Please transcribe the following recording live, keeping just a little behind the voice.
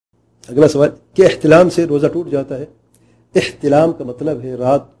اگلا سوال کہ احتلام سے روزہ ٹوٹ جاتا ہے؟ احتلام کا مطلب ہے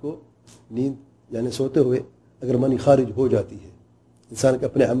رات کو نیند یعنی سوتے ہوئے اگر منی خارج ہو جاتی ہے انسان کے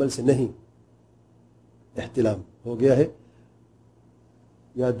اپنے عمل سے نہیں، احتلام ہو گیا ہے،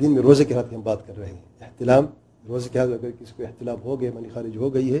 یا دن میں روزے کے حالت کی ہم بات کر رہے ہیں، احتلام روزے کے حالت اگر کسی کو احتلام ہو گیا منی خارج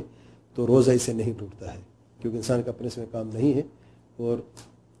ہو گئی ہے تو روزہ اسے نہیں ٹوٹتا ہے، کیونکہ انسان کا اپنے سے کام نہیں ہے اور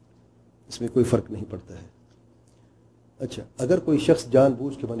اس میں کوئی فرق نہیں پڑتا ہے۔ اچھا، اگر کوئی شخص جان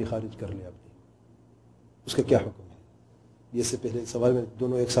بوجھ کے منی خارج کر لے اپنی، اس کا کیا حکم ہے؟ یہ سے پہلے سوال میں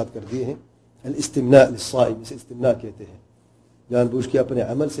دونوں ایک ساتھ کر دیے ہیں۔ الاستمناء للصائم، اسے استمناء کہتے ہیں، جان بوجھ کے اپنے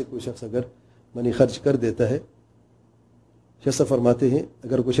عمل سے کوئی شخص اگر منی خرچ کر دیتا ہے، شخص فرماتے ہیں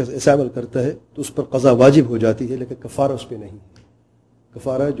اگر کوئی شخص ایسا عمل کرتا ہے تو اس پر قضا واجب ہو جاتی ہے لیکن کفارہ اس پہ نہیں ہے۔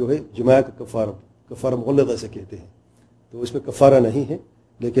 کفارہ جو ہے جماع کا کفارہ مغلظہ سے کہتے ہیں، تو اس میں کفارہ نہیں ہے،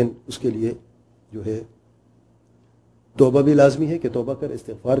 لیکن اس کے لیے جو ہے توبہ بھی لازمی ہے کہ توبہ کر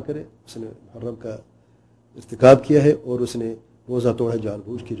استغفار کرے، اس نے محرم کا ارتکاب کیا ہے اور اس نے روزہ توڑا جان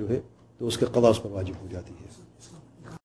بوجھ کے جو ہے، تو اس کے قضا اس پر واجب ہو جاتی ہے۔